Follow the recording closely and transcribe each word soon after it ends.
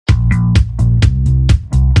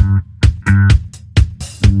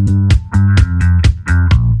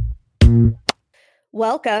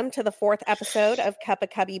Welcome to the fourth episode of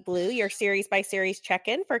Cuppa Cubbie Blue, your series-by-series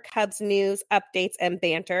check-in for Cubs news, updates, and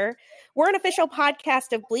banter. We're an official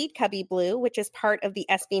podcast of Bleed Cubbie Blue, which is part of the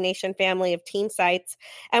SB Nation family of team sites.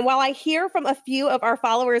 And while I hear from a few of our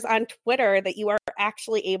followers on Twitter that you are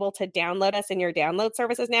actually able to download us in your download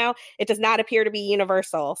services now, it does not appear to be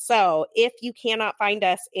universal. So if you cannot find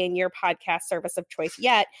us in your podcast service of choice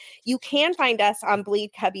yet, you can find us on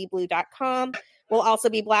bleedcubbieblue.com. We'll also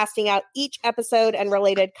be blasting out each episode and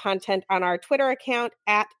related content on our Twitter account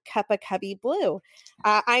at Cuppa Cubbie Blue.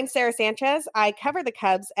 I'm Sarah Sanchez. I cover the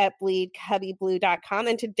Cubs at bleedcubbieblue.com.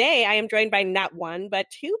 And today I am joined by not one, but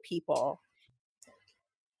two people.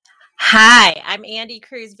 Hi, I'm Andy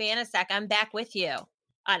Cruz-Vanasek. I'm back with you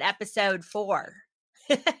on episode 4.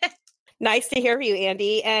 Nice to hear you,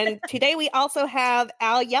 Andy. And today we also have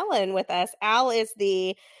Al Yellen with us. Al is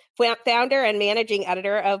the founder and managing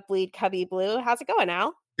editor of Bleed Cubbie Blue. How's it going,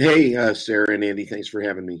 Al? Hey, Sarah and Andy, thanks for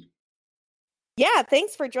having me. Yeah,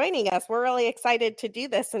 thanks for joining us. We're really excited to do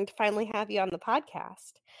this and to finally have you on the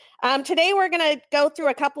podcast. Today, we're going to go through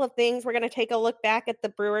a couple of things. We're going to take a look back at the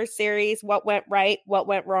Brewers series, what went right, what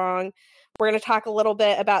went wrong. We're going to talk a little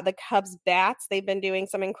bit about the Cubs bats. They've been doing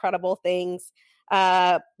some incredible things.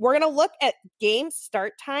 We're going to look at game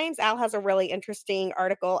start times. Al has a really interesting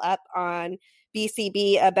article up on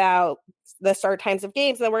BCB about the start times of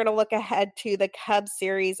games. Then we're going to look ahead to the Cubs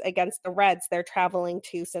series against the Reds. They're traveling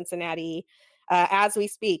to Cincinnati as we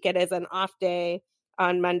speak. It is an off day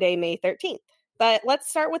on Monday, May 13th. But let's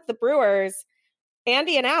start with the Brewers.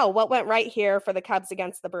 Andy and Al, what went right here for the Cubs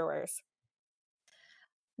against the Brewers?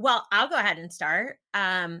 Well, I'll go ahead and start.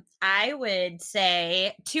 I would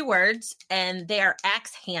say 2 words, and they are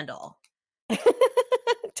axe handle.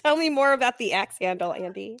 Tell me more about the axe handle,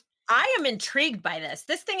 Andy. I am intrigued by this.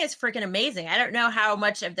 This thing is freaking amazing. I don't know how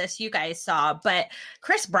much of this you guys saw, but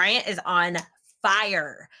Kris Bryant is on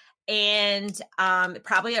fire. And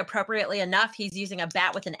probably appropriately enough, he's using a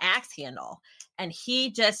bat with an axe handle. And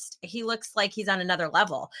he looks like he's on another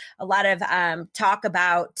level. A lot of talk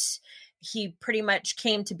about he pretty much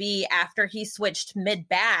came to be after he switched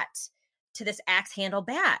mid-bat to this axe handle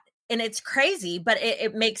bat. And it's crazy, but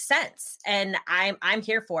it makes sense. And I'm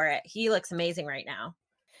here for it. He looks amazing right now.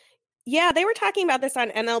 Yeah, they were talking about this on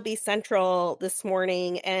MLB Central this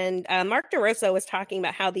morning, and Mark DeRosa was talking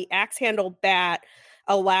about how the axe handle bat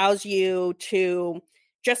allows you to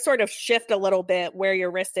just sort of shift a little bit where your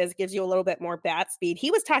wrist is, gives you a little bit more bat speed. He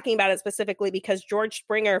was talking about it specifically because George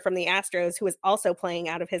Springer from the Astros, who is also playing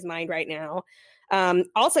out of his mind right now,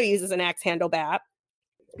 also uses an axe handle bat.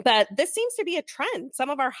 But this seems to be a trend. Some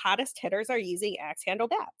of our hottest hitters are using axe handle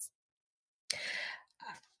bats.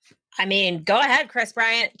 I mean, go ahead, Kris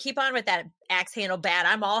Bryant. Keep on with that axe handle bat.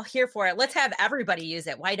 I'm all here for it. Let's have everybody use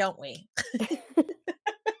it. Why don't we?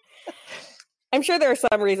 I'm sure there are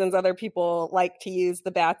some reasons other people like to use the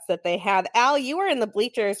bats that they have. Al, you were in the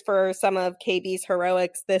bleachers for some of KB's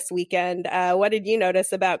heroics this weekend. What did you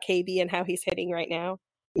notice about KB and how he's hitting right now?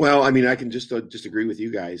 Well, I mean, I can just agree with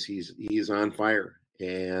you guys. He is on fire,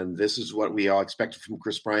 and this is what we all expected from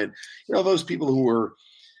Kris Bryant. You know, those people who were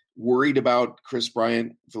worried about Kris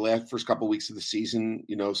Bryant for the first couple of weeks of the season,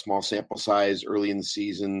 you know, small sample size early in the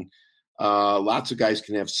season. Lots of guys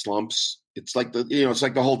can have slumps. It's like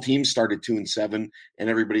the whole team started 2-7 and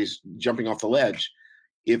everybody's jumping off the ledge.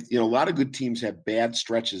 If, you know, a lot of good teams have bad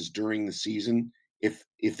stretches during the season. If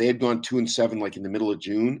they had gone 2-7, like in the middle of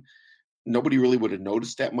June, nobody really would have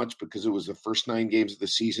noticed that much because it was the first 9 games of the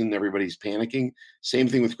season. Everybody's panicking. Same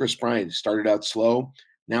thing with Kris Bryant. He started out slow.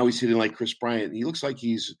 Now he's hitting like Kris Bryant. He looks like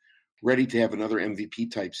he's ready to have another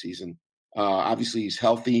MVP type season. Obviously, he's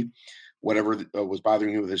healthy. Whatever was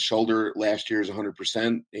bothering him with his shoulder last year is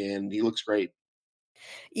 100%, and he looks great.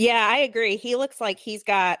 Yeah, I agree. He looks like he's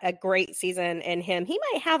got a great season in him. He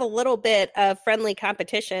might have a little bit of friendly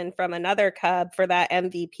competition from another Cub for that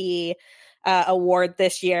MVP award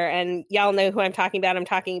this year. And y'all know who I'm talking about. I'm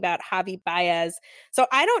talking about Javi Baez. So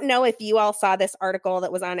I don't know if you all saw this article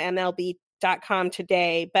that was on MLB.com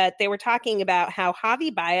today, but they were talking about how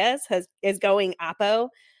Javi Baez is going oppo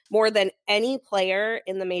more than any player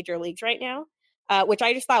in the major leagues right now, which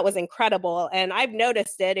I just thought was incredible. And I've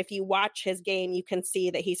noticed it. If you watch his game, you can see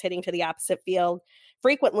that he's hitting to the opposite field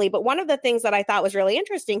frequently. But one of the things that I thought was really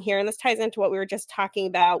interesting here, and this ties into what we were just talking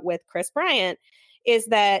about with Kris Bryant, is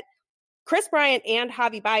that Kris Bryant and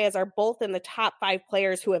Javi Baez are both in the top 5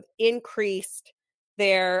 players who have increased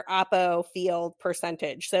their oppo field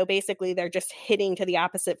percentage. So basically, they're just hitting to the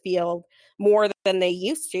opposite field more than they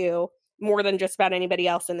used to, more than just about anybody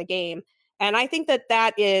else in the game. And I think that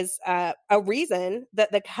that is a reason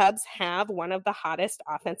that the Cubs have one of the hottest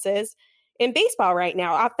offenses in baseball right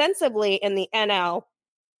now. Offensively in the NL,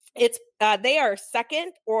 It's they are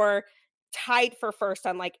second or tied for first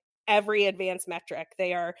on like every advanced metric.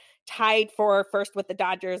 They are tied for first with the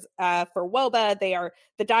Dodgers for WOBA.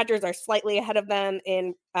 The Dodgers are slightly ahead of them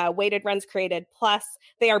in weighted runs created. Plus,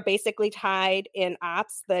 they are basically tied in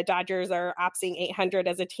ops. The Dodgers are opsing 800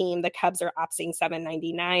 as a team. The Cubs are opsing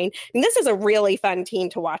 799. And this is a really fun team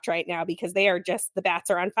to watch right now because they are just, the bats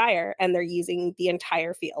are on fire and they're using the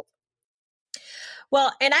entire field.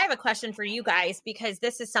 Well, and I have a question for you guys, because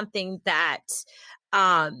this is something that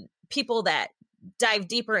people that dive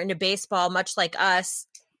deeper into baseball, much like us,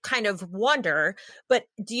 kind of wonder. But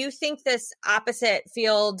do you think this opposite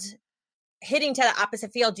field, hitting to the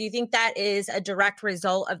opposite field, do you think that is a direct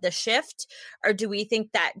result of the shift? Or do we think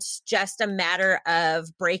that's just a matter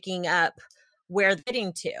of breaking up where they're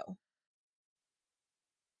hitting to?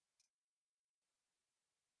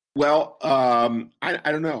 Well, I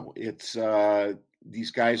don't know. It's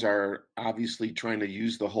these guys are obviously trying to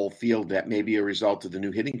use the whole field. That may be a result of the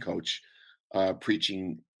new hitting coach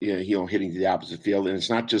preaching, hitting to the opposite field. And it's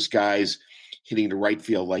not just guys hitting to right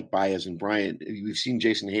field like Baez and Bryant. We've seen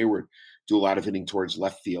Jason Hayward do a lot of hitting towards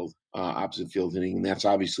left field, opposite field hitting, and that's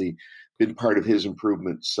obviously been part of his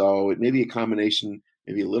improvement. So it may be a combination,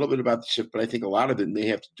 maybe a little bit about the shift, but I think a lot of it may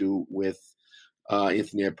have to do with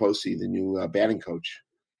Anthony Apposi, the new batting coach.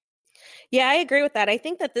 Yeah, I agree with that. I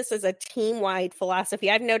think that this is a team-wide philosophy.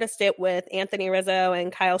 I've noticed it with Anthony Rizzo and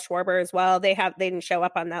Kyle Schwarber as well. They didn't show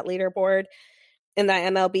up on that leaderboard in the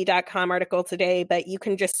MLB.com article today, but you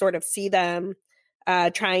can just sort of see them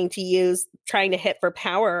trying to hit for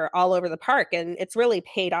power all over the park. And it's really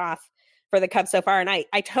paid off for the Cubs so far. And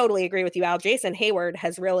I totally agree with you, Al. Jason Hayward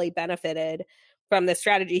has really benefited from this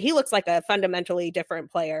strategy. He looks like a fundamentally different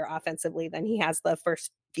player offensively than he has the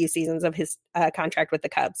first few seasons of his contract with the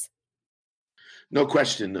Cubs. No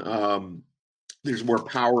question. There's more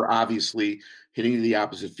power, obviously, hitting to the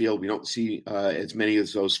opposite field. We don't see as many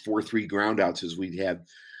of those 4-3 groundouts as we had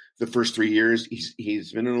the first 3 years.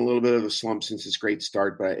 He's been in a little bit of a slump since his great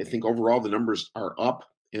start, but I think overall the numbers are up,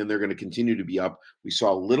 and they're going to continue to be up. We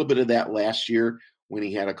saw a little bit of that last year when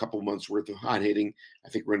he had a couple months worth of hot hitting. I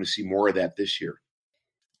think we're going to see more of that this year.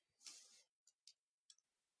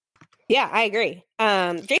 Yeah, I agree.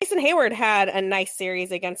 Jason Hayward had a nice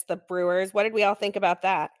series against the Brewers. What did we all think about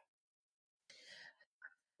that?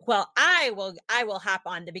 Well, I will hop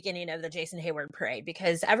on the beginning of the Jason Hayward parade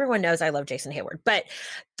because everyone knows I love Jason Hayward. But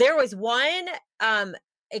there was one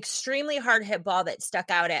extremely hard hit ball that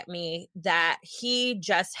stuck out at me that he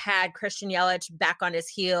just had Christian Yelich back on his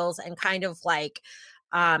heels and kind of like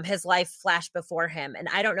his life flashed before him. And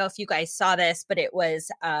I don't know if you guys saw this, but it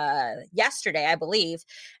was yesterday, I believe.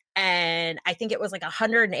 And I think it was like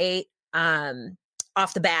 108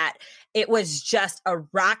 off the bat. It was just a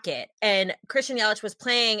rocket. And Christian Yelich was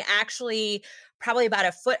playing actually probably about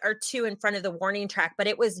a foot or two in front of the warning track, but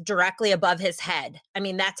it was directly above his head. I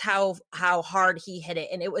mean, that's how hard he hit it.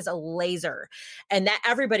 And it was a laser. And that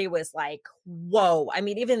everybody was like, whoa. I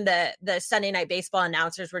mean, even the Sunday Night Baseball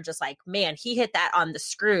announcers were just like, man, he hit that on the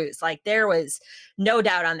screws. Like there was no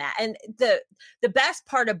doubt on that. And the best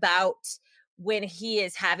part about when he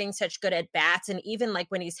is having such good at bats and even like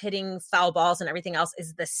when he's hitting foul balls and everything else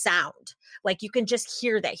is the sound. Like you can just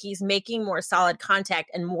hear that he's making more solid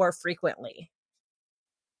contact and more frequently.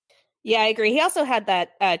 Yeah, I agree. He also had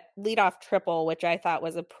that leadoff triple, which I thought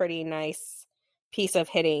was a pretty nice piece of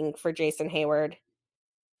hitting for Jason Hayward.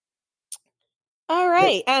 All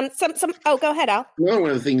right. Go ahead, Al.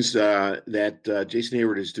 One of the things that Jason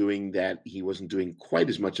Hayward is doing that he wasn't doing quite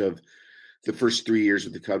as much of the first 3 years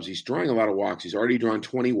with the Cubs, he's drawing a lot of walks. He's already drawn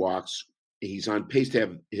 20 walks. He's on pace to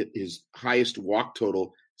have his highest walk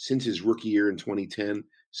total since his rookie year in 2010.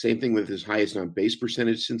 Same thing with his highest on base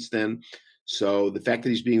percentage since then. So the fact that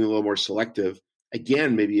he's being a little more selective,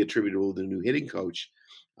 again, maybe attributable to the new hitting coach,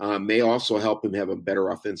 may also help him have a better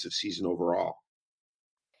offensive season overall.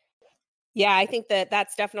 Yeah, I think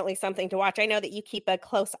that's definitely something to watch. I know that you keep a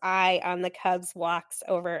close eye on the Cubs walks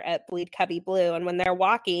over at Bleed Cubbie Blue. And when they're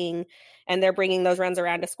walking and they're bringing those runs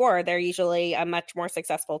around to score, they're usually a much more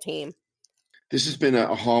successful team. This has been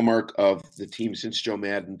a hallmark of the team since Joe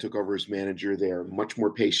Maddon took over as manager. They are much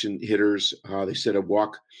more patient hitters. They set a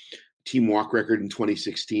team walk record in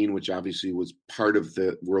 2016, which obviously was part of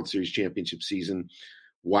the World Series championship season,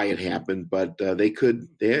 why it happened. But they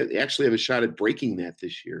actually have a shot at breaking that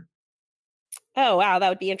this year. Oh, wow. That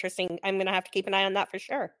would be interesting. I'm going to have to keep an eye on that for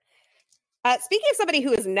sure. Speaking of somebody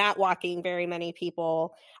who is not walking very many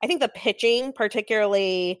people, I think the pitching,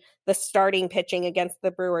 particularly the starting pitching against the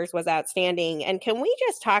Brewers, was outstanding. And can we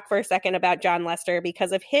just talk for a second about Jon Lester?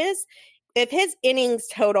 Because if his innings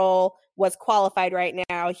total was qualified right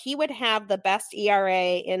now, he would have the best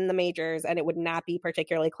ERA in the majors, and it would not be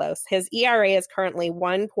particularly close. His ERA is currently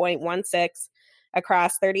 1.16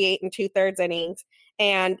 across 38 and 2/3 innings,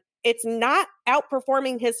 and it's not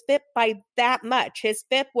outperforming his FIP by that much. His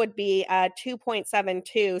FIP would be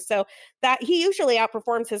 2.72, so that he usually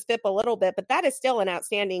outperforms his FIP a little bit, but that is still an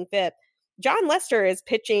outstanding FIP. Jon Lester is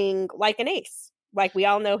pitching like an ace, like we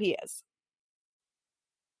all know he is.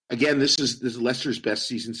 Again, this is Lester's best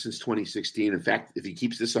season since 2016. In fact, if he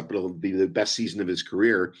keeps this up, it'll be the best season of his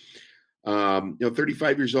career.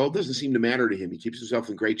 35 years old doesn't seem to matter to him. He keeps himself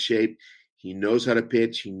in great shape. He knows how to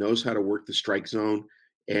pitch. He knows how to work the strike zone,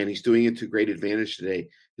 and he's doing it to great advantage today.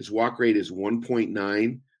 His walk rate is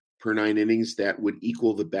 1.9 per 9 innings. That would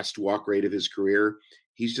equal the best walk rate of his career.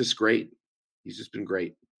 He's just great. He's just been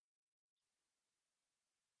great.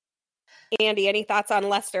 Andy, any thoughts on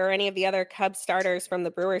Lester or any of the other Cubs starters from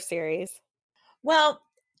the Brewers series? Well,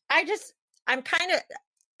 I guess I'm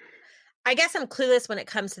clueless when it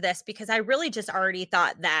comes to this, because I really just already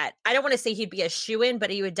thought that, I don't want to say he'd be a shoo-in, but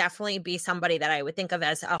he would definitely be somebody that I would think of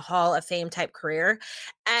as a Hall of Fame type career.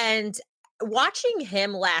 And watching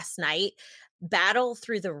him last night battle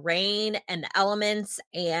through the rain and the elements,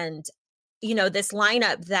 and, this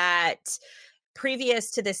lineup that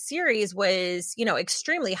previous to this series was,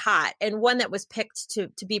 extremely hot, and one that was picked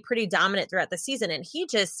to be pretty dominant throughout the season. And he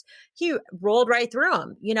rolled right through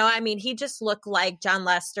them. He just looked like Jon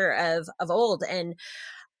Lester of old. And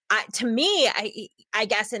I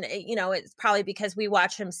guess, and it's probably because we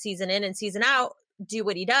watch him season in and season out do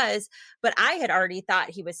what he does, but I had already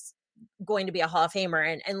thought he was going to be a Hall of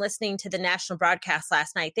Famer, and listening to the national broadcast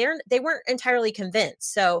last night, they weren't entirely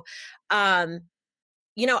convinced. So,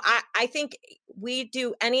 I think we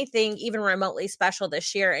do anything even remotely special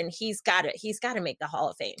this year, and he's got to make the Hall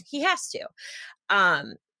of Fame. He has to.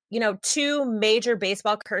 2 major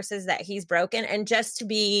baseball curses that he's broken, and just to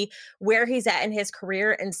be where he's at in his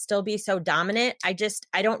career and still be so dominant, I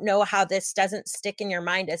don't know how this doesn't stick in your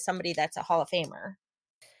mind as somebody that's a Hall of Famer.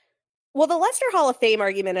 Well, the Lester Hall of Fame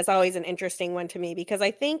argument is always an interesting one to me, because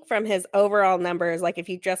I think from his overall numbers, like if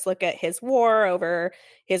you just look at his WAR over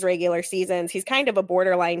his regular seasons, he's kind of a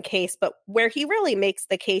borderline case. But where he really makes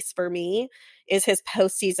the case for me is his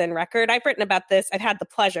postseason record. I've written about this. I've had the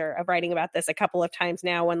pleasure of writing about this a couple of times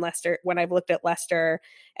now when I've looked at Lester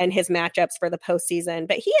and his matchups for the postseason.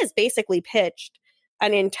 But he has basically pitched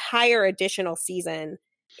an entire additional season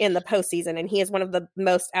in the postseason, and he is one of the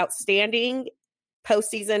most outstanding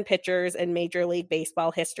postseason pitchers in Major League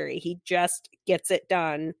Baseball history. He just gets it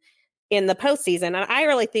done in the postseason. And I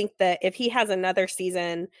really think that if he has another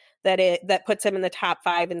season that puts him in the top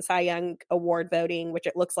 5 in Cy Young award voting, which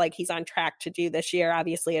it looks like he's on track to do this year.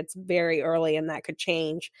 Obviously, it's very early and that could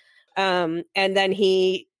change. And then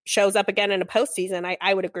he shows up again in a postseason.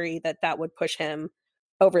 I would agree that would push him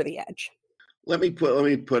over the edge. Let me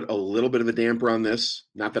put a little bit of a damper on this.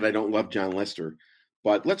 Not that I don't love Jon Lester,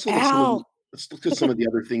 but let's look at some of the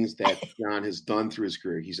other things that Jon has done through his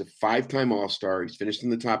career. He's a 5-time All-Star. He's finished in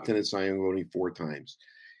the top 10 in Cy Young voting 4 times.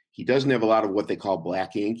 He doesn't have a lot of what they call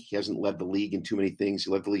black ink. He hasn't led the league in too many things.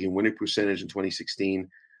 He led the league in winning percentage in 2016,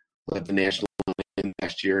 led the national win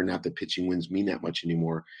last year. Not that pitching wins mean that much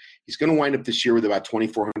anymore. He's going to wind up this year with about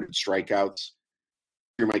 2,400 strikeouts.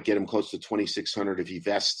 You might get him close to 2,600 if he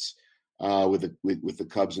vests with the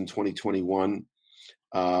Cubs in 2021.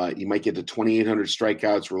 You might get to 2,800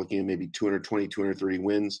 strikeouts. We're looking at maybe 220, 230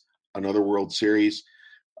 wins. Another World Series.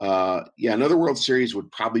 Another World Series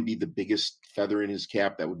would probably be the biggest feather in his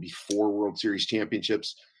cap. That would be 4 World Series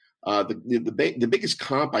championships. The biggest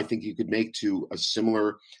comp I think you could make to a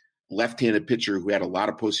similar left-handed pitcher who had a lot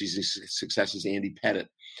of postseason success is Andy Pettitte.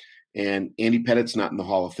 And Andy Pettitte's not in the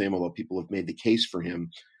Hall of Fame, although people have made the case for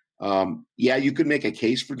him. You could make a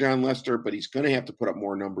case for Jon Lester, but he's going to have to put up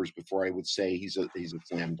more numbers before I would say he's a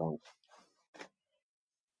slam dunk.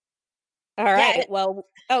 All right. Yeah. Well,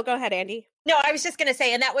 go ahead, Andy. No, I was just going to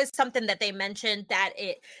say, and that was something that they mentioned,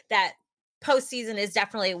 that postseason is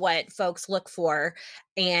definitely what folks look for,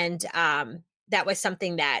 and that was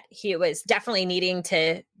something that he was definitely needing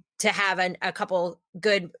to have a couple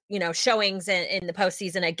good, showings in the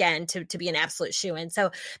postseason again to be an absolute shoo-in.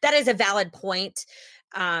 So that is a valid point.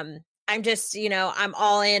 I'm just, I'm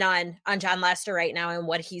all in on Jon Lester right now and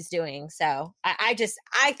what he's doing. So I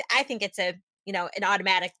think it's an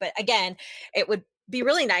automatic, but again, it would be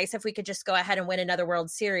really nice if we could just go ahead and win another World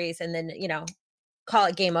Series and then, call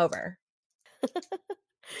it game over.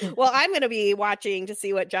 Well, I'm going to be watching to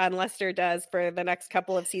see what John Lester does for the next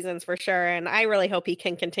couple of seasons for sure. And I really hope he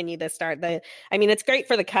can continue this start. It's great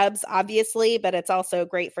for the Cubs, obviously, but it's also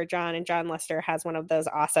great for John. And John Lester has one of those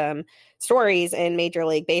awesome stories in Major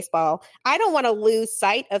League Baseball. I don't want to lose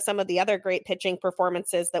sight of some of the other great pitching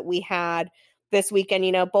performances that we had this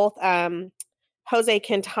weekend. Both Jose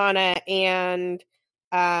Quintana and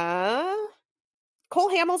Cole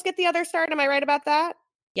Hamels get the other start. Am I right about that?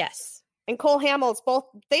 Yes. And Cole Hamels, both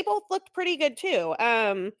looked pretty good too.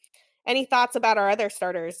 Any thoughts about our other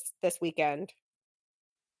starters this weekend?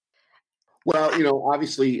 Well,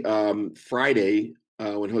 obviously Friday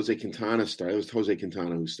when Jose Quintana started, it was Jose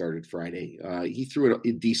Quintana who started Friday. He threw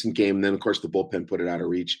a decent game, and then of course the bullpen put it out of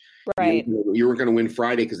reach. Right. You weren't going to win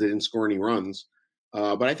Friday because they didn't score any runs.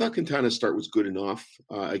 But I thought Quintana's start was good enough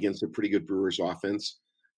against a pretty good Brewers offense.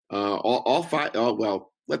 All five,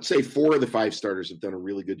 let's say 4 of the 5 starters have done a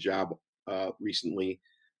really good job recently.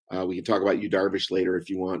 We can talk about Yu Darvish later if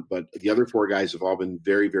you want, but the other 4 guys have all been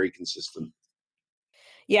very, very consistent.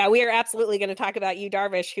 Yeah, we are absolutely going to talk about Yu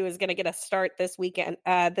Darvish, who is going to get a start this weekend,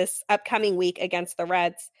 this upcoming week against the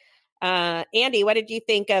Reds. Andy, what did you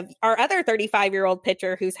think of our other 35-year-old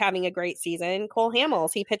pitcher who's having a great season, Cole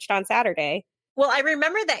Hamels? He pitched on Saturday. Well, I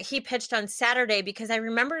remember that he pitched on Saturday because I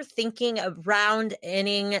remember thinking around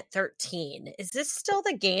inning 13, is this still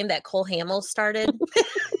the game that Cole Hamels started?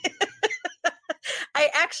 I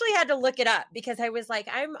actually had to look it up because I was like,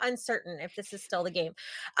 I'm uncertain if this is still the game.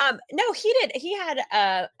 No, he did. He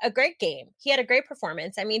had a great game. He had a great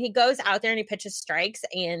performance. I mean, he goes out there and he pitches strikes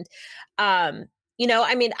and,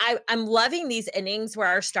 I'm loving these innings where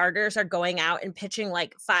our starters are going out and pitching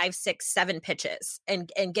like 5, 6, 7 pitches and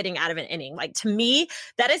getting out of an inning. Like, to me,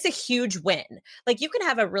 that is a huge win. Like, you can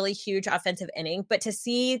have a really huge offensive inning, but to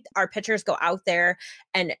see our pitchers go out there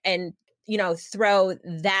and throw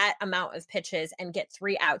that amount of pitches and get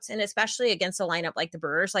 3 outs, and especially against a lineup like the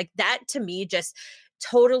Brewers, like that to me just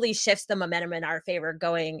totally shifts the momentum in our favor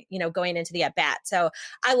going into the at bat. So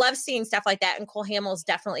I love seeing stuff like that. And Cole Hamels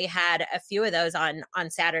definitely had a few of those on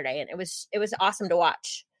Saturday, and it was awesome to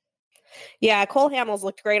watch. Yeah, Cole Hamels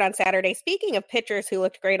looked great on Saturday. Speaking of pitchers who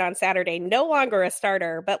looked great on Saturday, no longer a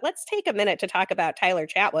starter, but let's take a minute to talk about Tyler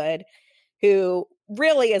Chatwood, who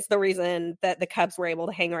really is the reason that the Cubs were able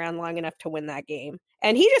to hang around long enough to win that game.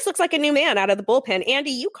 And he just looks like a new man out of the bullpen. Andy,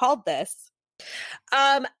 you called this.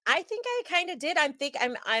 I think I kind of did.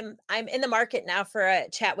 I'm in the market now for a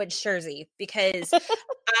Chatwood jersey because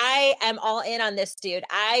I am all in on this dude.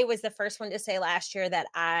 I was the first one to say last year that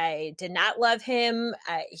I did not love him.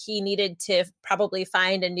 He needed to probably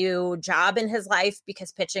find a new job in his life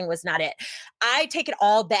because pitching was not it. I take it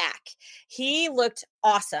all back. He looked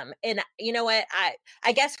awesome. And you know what?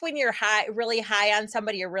 I guess when you're really high on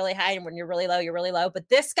somebody, you're really high. And when you're really low, you're really low. But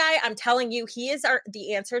this guy, I'm telling you, he is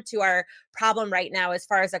the answer to our problem right now as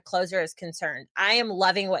far as a closer is concerned. I am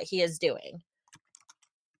loving what he is doing.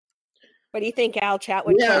 What do you think, Al?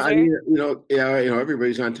 Chatwood closer? I mean,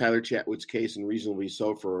 everybody's on Tyler Chatwood's case, and reasonably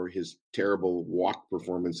so, for his terrible walk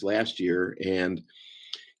performance last year. And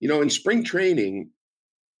in spring training,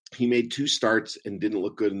 he made 2 starts and didn't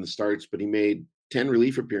look good in the starts, but he made 10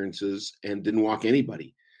 relief appearances and didn't walk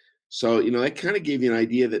anybody. So, that kind of gave you an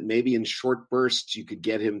idea that maybe in short bursts you could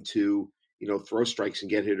get him to, throw strikes and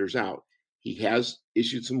get hitters out. He has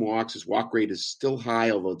issued some walks. His walk rate is still high,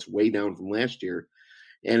 although it's way down from last year.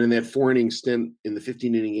 And in that 4-inning stint in the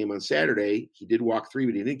 15-inning game on Saturday, he did walk 3,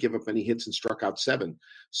 but he didn't give up any hits and struck out 7.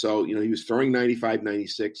 So, he was throwing 95,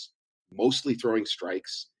 96, mostly throwing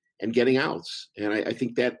strikes and getting outs. And I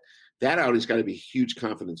think that out has got to be a huge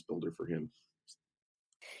confidence builder for him.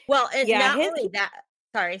 Well, and not only that.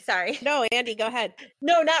 Sorry. No, Andy, go ahead.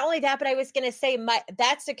 No, not only that, but I was going to say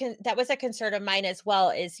that was a concern of mine as well,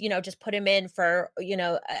 is, just put him in for,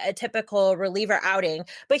 a typical reliever outing.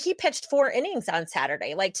 But he pitched 4 innings on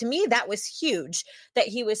Saturday. Like, to me, that was huge that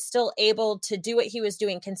he was still able to do what he was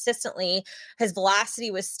doing consistently. His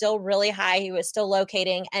velocity was still really high. He was still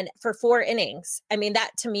locating. And for 4 innings, I mean,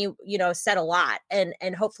 that to me, said a lot. And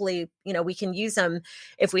hopefully, we can use him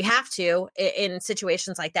if we have to in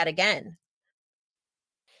situations like that again.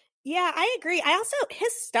 Yeah, I agree.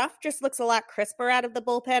 His stuff just looks a lot crisper out of the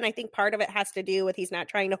bullpen. I think part of it has to do with he's not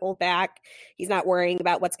trying to hold back. He's not worrying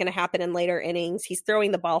about what's going to happen in later innings. He's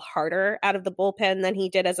throwing the ball harder out of the bullpen than he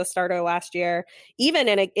did as a starter last year. Even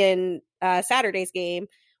in Saturday's game,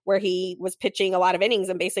 where he was pitching a lot of innings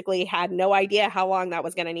and basically had no idea how long that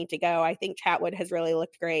was going to need to go. I think Chatwood has really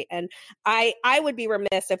looked great. And I would be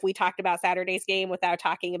remiss if we talked about Saturday's game without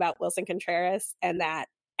talking about Wilson Contreras and that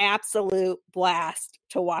absolute blast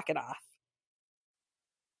to walk it off.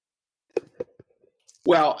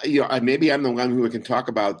 Well, maybe I'm the one who can talk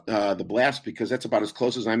about the blast, because that's about as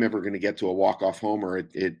close as I'm ever going to get to a walk-off homer.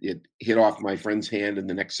 It hit off my friend's hand in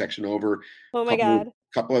the next section over. Oh my God.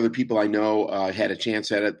 Couple other people I know had a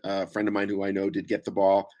chance at it. A friend of mine who I know did get the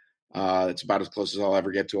ball. It's about as close as I'll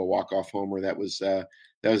ever get to a walk-off homer. That was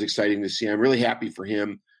exciting to see. I'm really happy for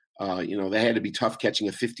him. That had to be tough catching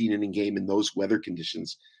a 15-inning game in those weather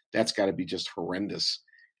conditions. That's got to be just horrendous.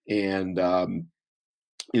 And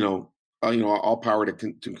all power to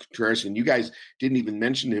Contreras. And you guys didn't even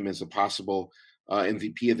mention him as a possible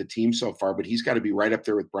MVP of the team so far, but he's got to be right up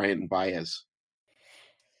there with Bryant and Baez.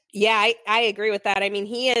 Yeah, I agree with that. I mean,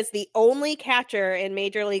 he is the only catcher in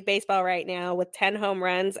Major League Baseball right now with 10 home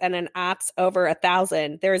runs and an ops over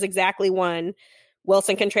 1,000. There is exactly one,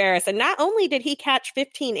 Wilson Contreras. And not only did he catch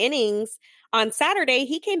 15 innings on Saturday,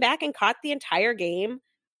 he came back and caught the entire game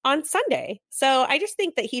on Sunday. So I just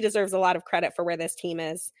think that he deserves a lot of credit for where this team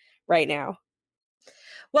is right now.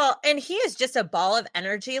 Well, and he is just a ball of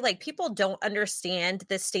energy. Like, people don't understand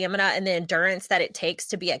the stamina and the endurance that it takes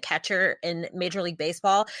to be a catcher in Major League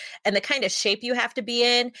Baseball and the kind of shape you have to be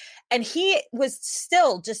in. And he was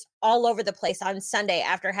still just all over the place on Sunday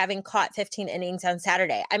after having caught 15 innings on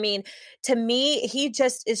Saturday. I mean, to me, he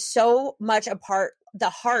just is so much the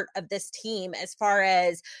heart of this team as far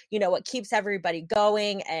as, what keeps everybody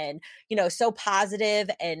going and, so positive.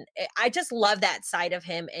 And I just love that side of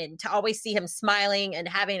him, and to always see him smiling and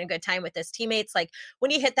having a good time with his teammates. Like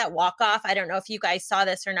when he hit that walk-off, I don't know if you guys saw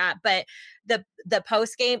this or not, but the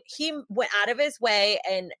post game, he went out of his way,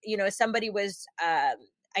 and, somebody was, I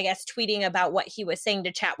guess, tweeting about what he was saying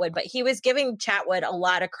to Chatwood, but he was giving Chatwood a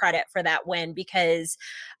lot of credit for that win because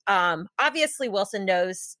obviously Wilson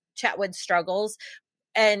knows Chatwood's struggles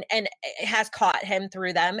and has caught him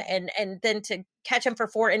through them. And then to catch him for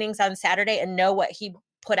 4 innings on Saturday and know what he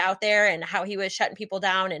put out there and how he was shutting people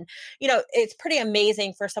down. And, it's pretty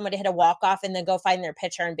amazing for someone to hit a walk-off and then go find their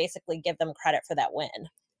pitcher and basically give them credit for that win.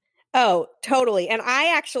 Oh, totally. And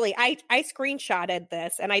I screenshotted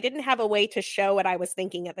this, and I didn't have a way to show what I was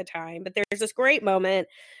thinking at the time, but there's this great moment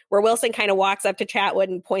where Wilson kind of walks up to Chatwood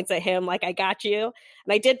and points at him like, I got you.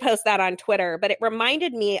 And I did post that on Twitter, but it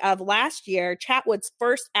reminded me of last year, Chatwood's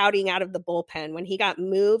first outing out of the bullpen when he got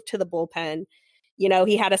moved to the bullpen.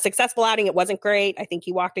 He had a successful outing. It wasn't great. I think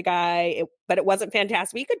he walked a guy, but it wasn't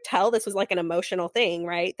fantastic. You could tell this was like an emotional thing,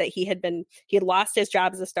 right? That he had lost his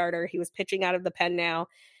job as a starter. He was pitching out of the pen now.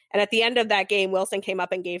 And at the end of that game, Wilson came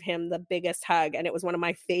up and gave him the biggest hug. And it was one of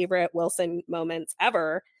my favorite Wilson moments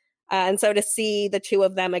ever. And so to see the two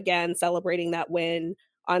of them again celebrating that win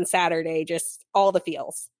on Saturday, just all the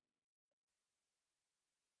feels.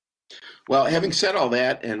 Well, having said all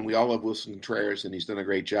that, and we all love Wilson Contreras, and he's done a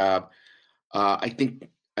great job, I think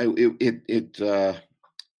the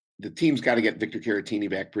team's got to get Victor Caratini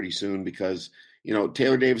back pretty soon because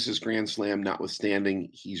Taylor Davis's grand slam notwithstanding,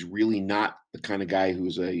 he's really not the kind of guy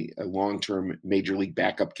who's a long-term major league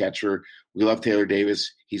backup catcher. We love Taylor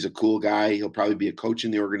Davis. He's a cool guy. He'll probably be a coach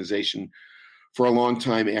in the organization for a long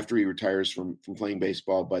time after he retires from playing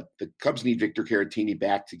baseball. But the Cubs need Victor Caratini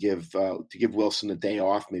back to give Wilson a day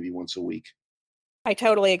off, maybe once a week. I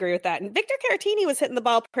totally agree with that. And Victor Caratini was hitting the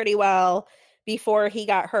ball pretty well before he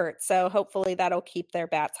got hurt. So hopefully that'll keep their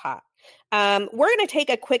bats hot. We're going to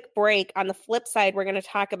take a quick break. On the flip side, we're going to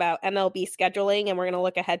talk about MLB scheduling, and we're going to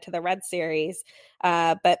look ahead to the Red Series.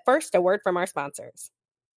 But first, a word from our sponsors.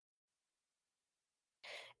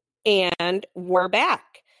 And we're back.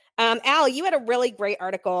 Al, you had a really great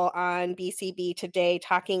article on BCB today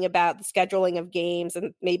talking about the scheduling of games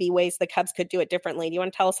and maybe ways the Cubs could do it differently. Do you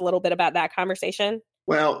want to tell us a little bit about that conversation?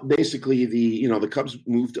 Well, basically, the Cubs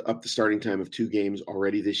moved up the starting time of 2 games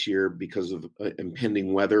already this year because of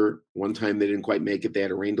impending weather. One time they didn't quite make it; they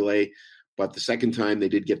had a rain delay. But the second time they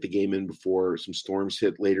did get the game in before some storms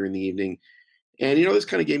hit later in the evening. And this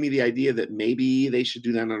kind of gave me the idea that maybe they should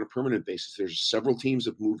do that on a permanent basis. There's several teams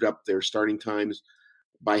that moved up their starting times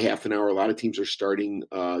by half an hour. A lot of teams are starting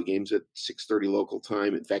games at 6:30 local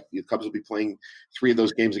time. In fact, the Cubs will be playing 3 of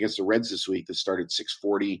those games against the Reds this week that start at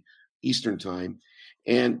 6:40 Eastern time.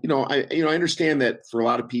 And, I understand that for a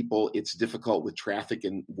lot of people, it's difficult with traffic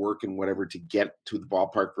and work and whatever to get to the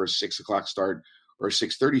ballpark for a 6 o'clock start or a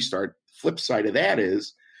 6:30 start. Flip side of that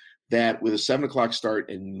is that with a 7 o'clock start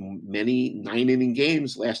and many 9-inning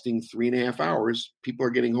games lasting 3.5 hours, people are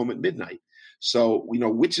getting home at midnight. So,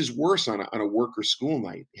 which is worse on a work or school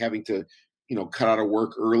night, having to, cut out of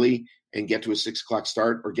work early and get to a 6 o'clock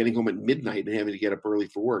start, or getting home at midnight and having to get up early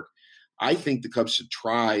for work? I think the Cubs should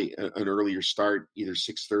try an earlier start, either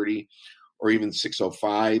 6:30 or even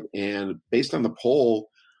 6:05. And based on the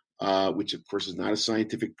poll, which of course is not a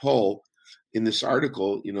scientific poll, in this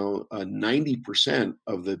article, 90%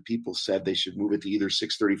 of the people said they should move it to either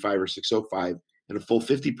 6:35 or 6:05, and a full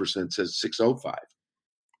 50% says 6:05.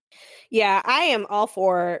 Yeah, I am all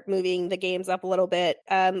for moving the games up a little bit.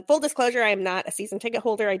 Full disclosure, I am not a season ticket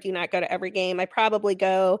holder. I do not go to every game. I probably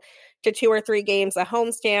go to 2 or 3 games a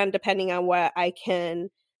homestand, depending on what I can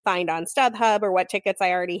find on StubHub or what tickets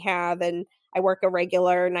I already have. And I work a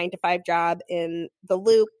regular 9 to 5 job in the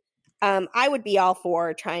Loop. I would be all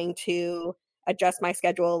for trying to adjust my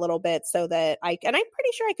schedule a little bit so that and I'm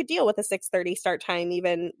pretty sure I could deal with a 6:30 start time,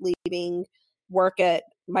 even leaving work at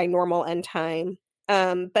my normal end time.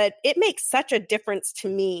 But it makes such a difference to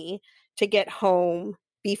me to get home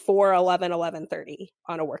before 11:30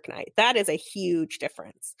 on a work night. That is a huge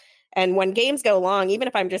difference. And when games go long, even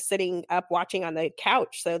if I'm just sitting up watching on the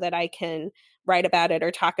couch so that I can write about it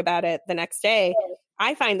or talk about it the next day,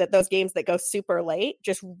 I find that those games that go super late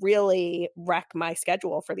just really wreck my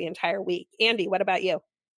schedule for the entire week. Andy, what about you?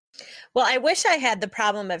 Well, I wish I had the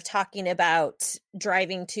problem of talking about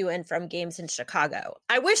driving to and from games in Chicago.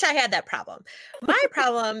 I wish I had that problem. My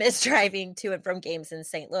problem is driving to and from games in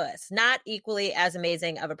St. Louis. Not equally as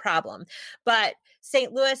amazing of a problem, but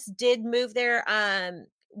St. Louis did move their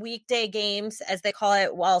weekday games, as they call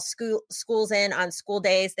it, while school's in on school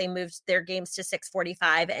days. They moved their games to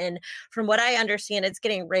 6:45, and from what I understand, it's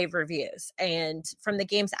getting rave reviews. And from the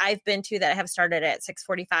games I've been to that have started at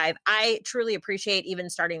 6:45, I truly appreciate even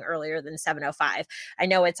starting earlier than 7:05. I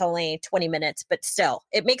know it's only 20 minutes, but still,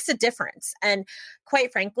 it makes a difference. And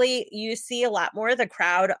quite frankly, you see a lot more of the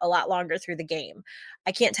crowd a lot longer through the game.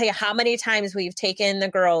 I can't tell you how many times we've taken the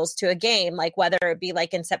girls to a game, like whether it be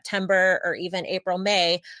like in September or even April,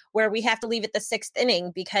 May, where we have to leave at the 6th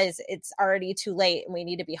inning because it's already too late and we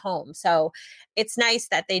need to be home. So it's nice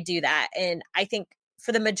that they do that. And I think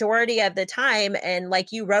for the majority of the time, and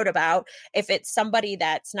like you wrote about, if it's somebody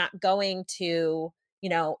that's not going to,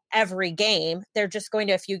 every game, they're just going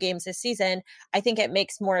to a few games this season, I think it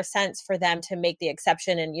makes more sense for them to make the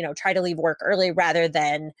exception and, try to leave work early rather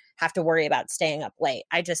than have to worry about staying up late.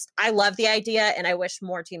 I love the idea, and I wish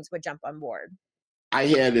more teams would jump on board. I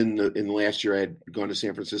had in the last year, I had gone to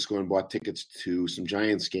San Francisco and bought tickets to some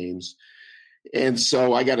Giants games. And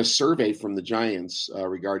so I got a survey from the Giants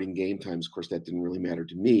regarding game times. Of course, that didn't really matter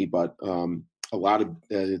to me, but a lot of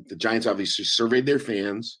the Giants obviously surveyed their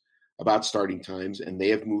fans about starting times, and they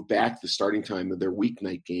have moved back the starting time of their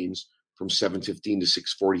weeknight games from 7:15 to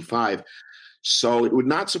 6:45. So it would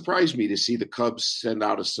not surprise me to see the Cubs send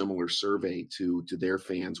out a similar survey to their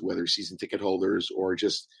fans, whether season ticket holders or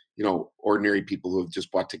just ordinary people who have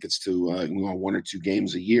just bought tickets to 1 or 2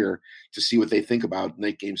 games a year, to see what they think about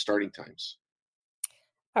night game starting times.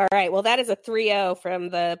 All right. Well, that is a 3-0 from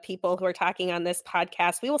the people who are talking on this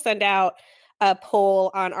podcast. We will send out a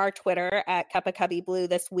poll on our Twitter at Cuppa Cubbie Blue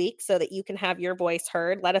this week so that you can have your voice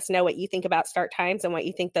heard. Let us know what you think about start times and what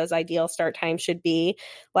you think those ideal start times should be.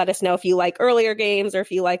 Let us know if you like earlier games or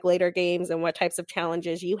if you like later games and what types of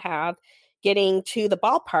challenges you have getting to the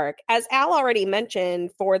ballpark. As Al already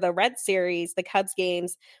mentioned, for the Red Series, the Cubs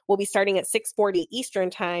games will be starting at 6:40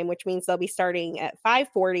 Eastern time, which means they'll be starting at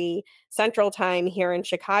 5:40 Central time here in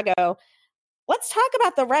Chicago. Let's talk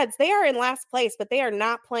about the Reds. They are in last place, but they are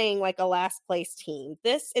not playing like a last place team.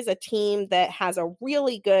 This is a team that has a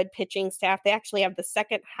really good pitching staff. They actually have the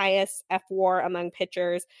second highest FWAR among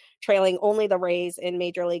pitchers, trailing only the Rays in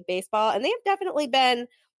Major League Baseball. And they have definitely been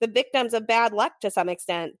the victims of bad luck to some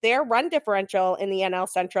extent. Their run differential in the NL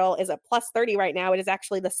Central is at plus 30 right now. It is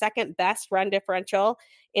actually the second best run differential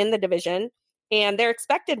in the division. And their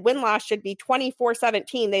expected win-loss should be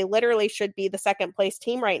 24-17. They literally should be the second place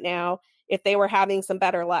team right now if they were having some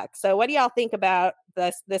better luck. So what do y'all think about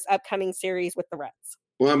this upcoming series with the Reds?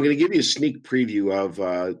 Well, I'm going to give you a sneak preview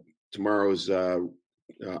of tomorrow's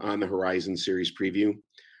On the Horizon series preview.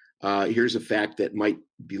 Here's a fact that might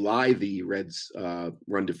belie the Reds'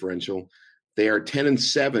 run differential. They are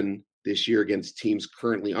 10-7 this year against teams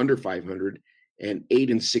currently under 500, and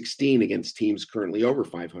 8-16 against teams currently over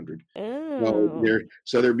 500. Oh.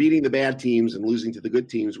 So they're beating the bad teams and losing to the good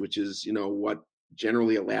teams, which is what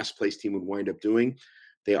generally a last place team would wind up doing.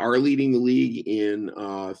 They are leading the league in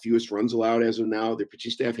fewest runs allowed as of now. Their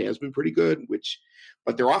pitching staff has been pretty good,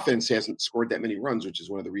 but their offense hasn't scored that many runs, which is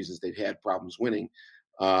one of the reasons they've had problems winning.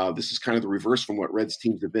 This is kind of the reverse from what Reds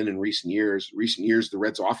teams have been in recent years. Recent years, the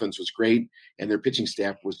Reds offense was great and their pitching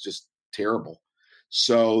staff was just terrible.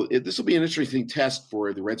 So this will be an interesting test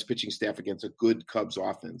for the Reds pitching staff against a good Cubs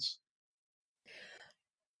offense.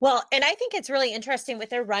 Well, and I think it's really interesting with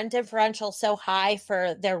their run differential so high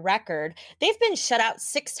for their record. They've been shut out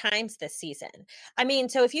 6 times this season. I mean,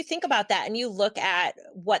 so if you think about that and you look at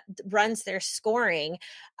what runs they're scoring,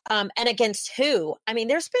 And against who? I mean,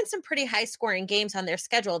 there's been some pretty high scoring games on their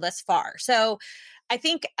schedule thus far. So I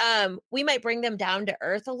think we might bring them down to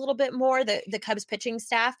earth a little bit more, the Cubs pitching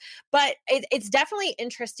staff. But it's definitely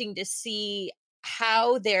interesting to see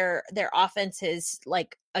how their offense is,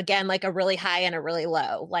 like, again, like a really high and a really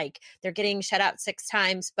low. Like, they're getting shut out 6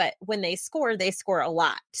 times, but when they score a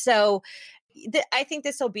lot. So I think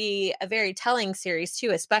this will be a very telling series too,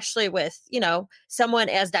 especially with, someone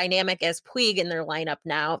as dynamic as Puig in their lineup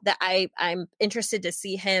now, that I'm interested to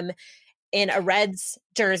see him in a Reds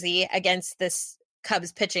jersey against this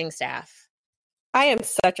Cubs pitching staff. I am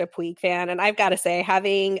such a Puig fan, and I've got to say,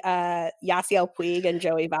 having Yasiel Puig and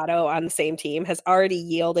Joey Votto on the same team has already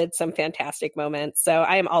yielded some fantastic moments. So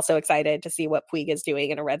I am also excited to see what Puig is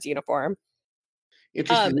doing in a Reds uniform.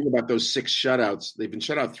 Interesting thing about those 6 shutouts. They've been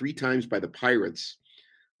shut out 3 times by the Pirates,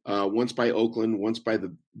 once by Oakland, once by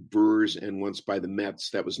the Brewers, and once by the Mets.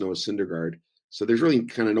 That was Noah Syndergaard. So there's really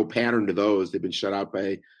kind of no pattern to those. They've been shut out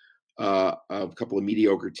by a couple of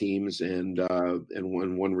mediocre teams and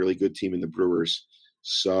one really good team in the Brewers.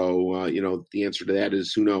 So, the answer to that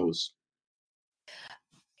is who knows.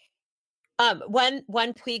 One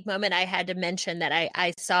Puig moment I had to mention that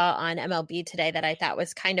I saw on MLB today that I thought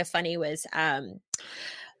was kind of funny was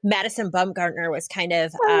Madison Bumgarner was kind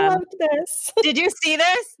of. I loved this. Did you see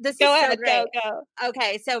this? This go is ahead, so great. Go.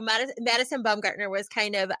 Okay, so Madison Bumgarner was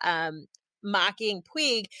kind of mocking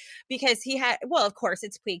Puig because he had, well, of course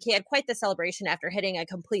it's Puig. He had quite the celebration after hitting a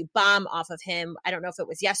complete bomb off of him. I don't know if it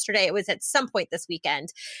was yesterday. It was at some point this weekend. And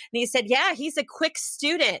he said, yeah, he's a quick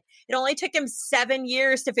student. It only took him 7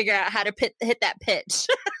 years to figure out how to hit that pitch.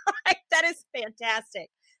 That is fantastic.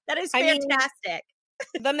 That is fantastic.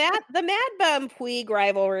 The Mad Bum Puig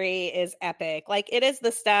rivalry is epic. Like, it is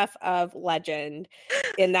the stuff of legend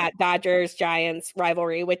in that Dodgers Giants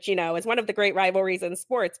rivalry, which, is one of the great rivalries in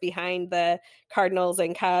sports behind the Cardinals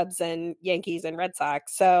and Cubs and Yankees and Red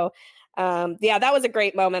Sox. So, that was a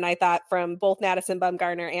great moment, I thought, from both Madison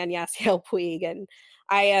Bumgarner and Yasiel Puig. And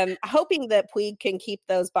I am hoping that Puig can keep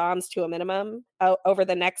those bombs to a minimum over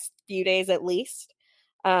the next few days at least.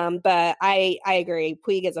 But I agree.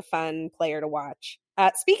 Puig is a fun player to watch.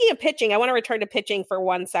 Speaking of pitching, I want to return to pitching for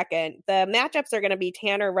 1 second. The matchups are going to be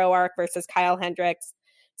Tanner Roark versus Kyle Hendricks,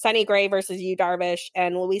 Sonny Gray versus Yu Darvish,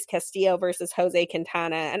 and Luis Castillo versus Jose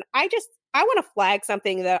Quintana. And I want to flag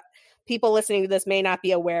something that people listening to this may not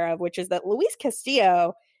be aware of, which is that Luis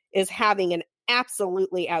Castillo is having an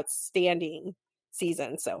absolutely outstanding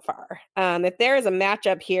season so far. If there is a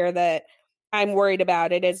matchup here that I'm worried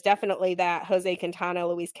about, it is definitely that Jose Quintana,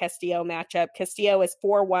 Luis Castillo matchup. Castillo is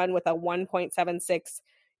 4-1 with a 1.76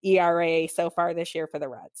 ERA so far this year for the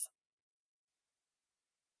Reds.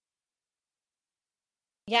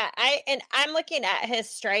 Yeah, I'm looking at his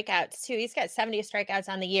strikeouts too. He's got 70 strikeouts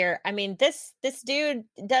on the year. I mean, this dude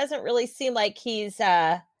doesn't really seem like he's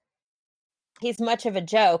much of a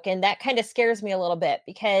joke, and that kind of scares me a little bit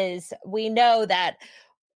because we know that,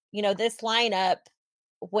 this lineup,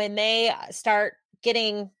 when they start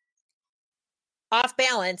getting off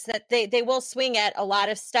balance, that they will swing at a lot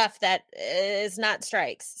of stuff that is not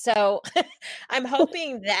strikes. So I'm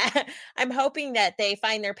hoping that they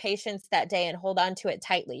find their patience that day and hold on to it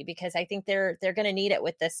tightly, because I think they're going to need it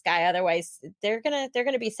with this guy. Otherwise, they're going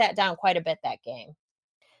to be sat down quite a bit that game.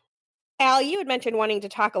 Al, you had mentioned wanting to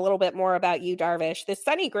talk a little bit more about Yu Darvish. The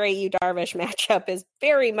Sonny Gray Yu Darvish matchup is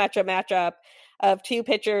very much a matchup of 2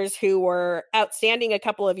 pitchers who were outstanding a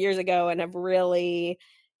couple of years ago and have really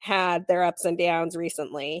had their ups and downs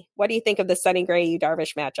recently. What do you think of the Sonny Gray Yu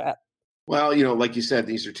Darvish matchup? Well, like you said,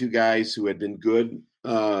 these are 2 guys who had been good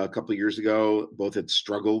a couple of years ago. Both had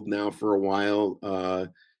struggled now for a while.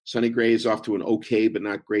 Sonny Gray is off to an okay but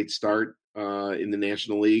not great start in the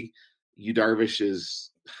National League. Yu Darvish is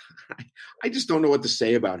I just don't know what to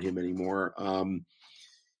say about him anymore.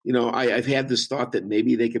 I've had this thought that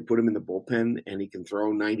maybe they could put him in the bullpen and he can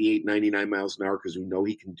throw 98, 99 miles an hour because we know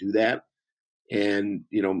he can do that. And,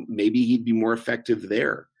 maybe he'd be more effective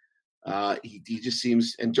there. He just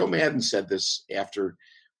seems, and Joe Madden said this after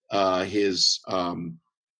his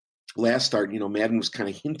last start. Madden was kind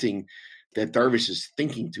of hinting that Darvish is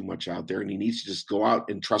thinking too much out there and he needs to just go out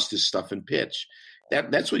and trust his stuff and pitch.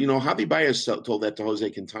 That's what, Javi Baez told that to Jose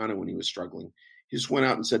Quintana when he was struggling. He just went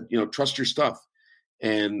out and said, trust your stuff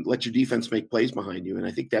and let your defense make plays behind you. And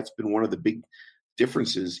I think that's been one of the big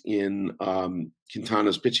differences in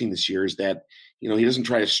Quintana's pitching this year is that, he doesn't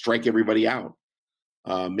try to strike everybody out.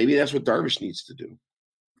 Maybe that's what Darvish needs to do.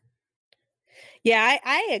 Yeah,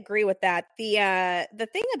 I agree with that. The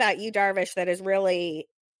thing about Yu Darvish that is really,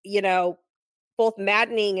 both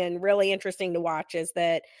maddening and really interesting to watch is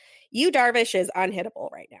that Yu Darvish is unhittable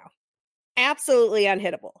right now. absolutely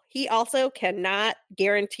unhittable. He also cannot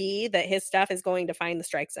guarantee that his stuff is going to find the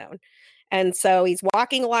strike zone. And so he's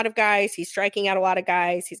walking a lot of guys. He's striking out a lot of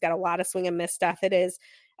guys. He's got a lot of swing and miss stuff.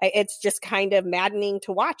 It's just kind of maddening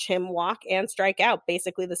to watch him walk and strike out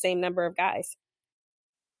basically the same number of guys.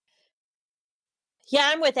 Yeah,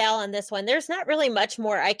 I'm with Al on this one. There's not really much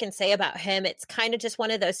more I can say about him. It's kind of just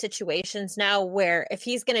one of those situations now where if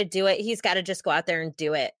he's going to do it, he's got to just go out there and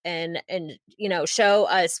do it and show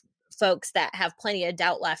us folks that have plenty of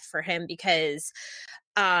doubt left for him because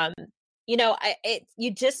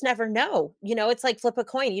you just never know. It's like flip a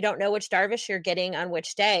coin. You don't know which Darvish you're getting on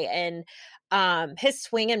which day. And his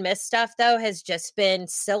swing and miss stuff, though, has just been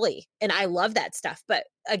silly. And I love that stuff. But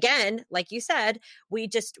again, like you said, we're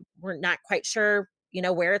not quite sure,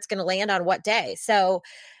 where it's going to land on what day. So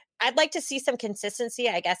I'd like to see some consistency.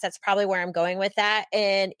 I guess that's probably where I'm going with that.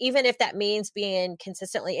 And even if that means being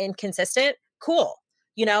consistently inconsistent, cool.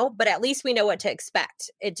 But at least we know what to expect.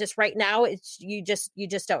 It just right now, it's you just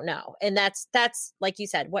don't know. And that's like you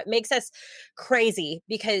said, what makes us crazy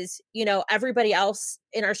because, everybody else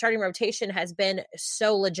in our starting rotation has been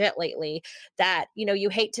so legit lately that, you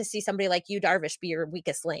hate to see somebody like you, Darvish, be your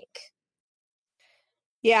weakest link.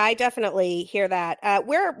 Yeah, I definitely hear that.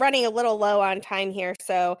 We're running a little low on time here,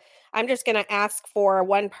 so I'm just going to ask for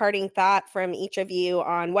one parting thought from each of you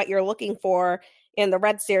on what you're looking for in the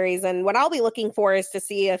Red Series. And what I'll be looking for is to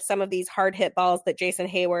see if some of these hard hit balls that Jason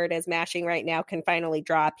Hayward is mashing right now can finally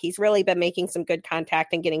drop. He's really been making some good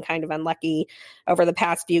contact and getting kind of unlucky over the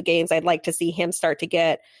past few games. I'd like to see him start to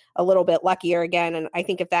get a little bit luckier again. And I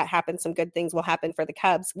think if that happens, some good things will happen for the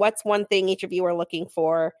Cubs. What's one thing each of you are looking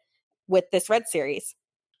for with this Red Series?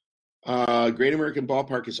 Great American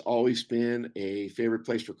Ballpark has always been a favorite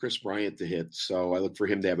place for Chris Bryant to hit. So I look for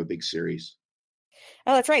him to have a big series.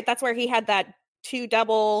 Oh, that's right. That's where he had that 2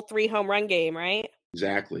 double, 3 home run game, right?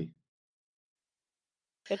 Exactly.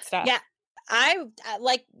 Good stuff. Yeah. I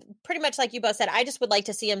like pretty much like you both said, I just would like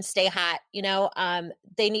to see him stay hot.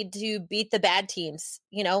 They need to beat the bad teams.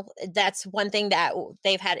 That's one thing that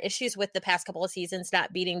they've had issues with the past couple of seasons,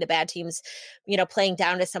 not beating the bad teams, playing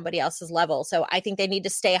down to somebody else's level. So I think they need to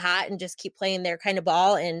stay hot and just keep playing their kind of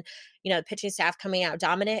ball and, the pitching staff coming out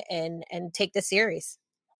dominant and take the series.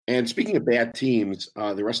 And speaking of bad teams,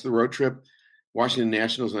 the rest of the road trip, Washington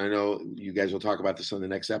Nationals, and I know you guys will talk about this on the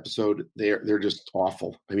next episode, they're just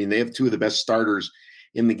awful. I mean, they have 2 of the best starters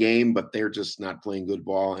in the game, but they're just not playing good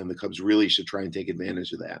ball, and the Cubs really should try and take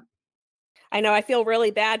advantage of that. I know. I feel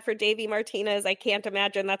really bad for Davey Martinez. I can't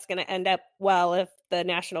imagine that's going to end up well if the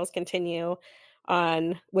Nationals continue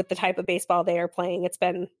on with the type of baseball they are playing. It's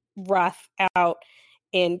been rough out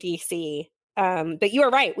in D.C., but you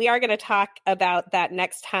are right. We are going to talk about that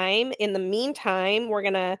next time. In the meantime, we're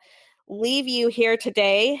going to leave you here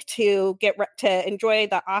today to to enjoy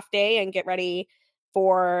the off day and get ready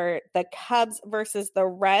for the Cubs versus the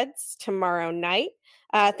Reds tomorrow night.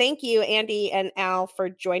 Thank you, Andy and Al, for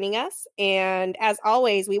joining us. And as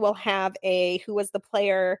always, we will have a Who Was the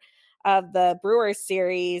Player of the Brewers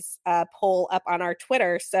series poll up on our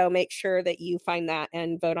Twitter. So make sure that you find that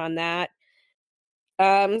and vote on that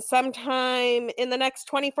sometime in the next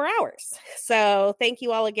 24 hours. So thank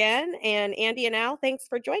you all again. And Andy and Al, thanks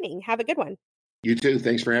for joining. Have a good one. You too.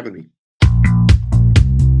 Thanks for having me.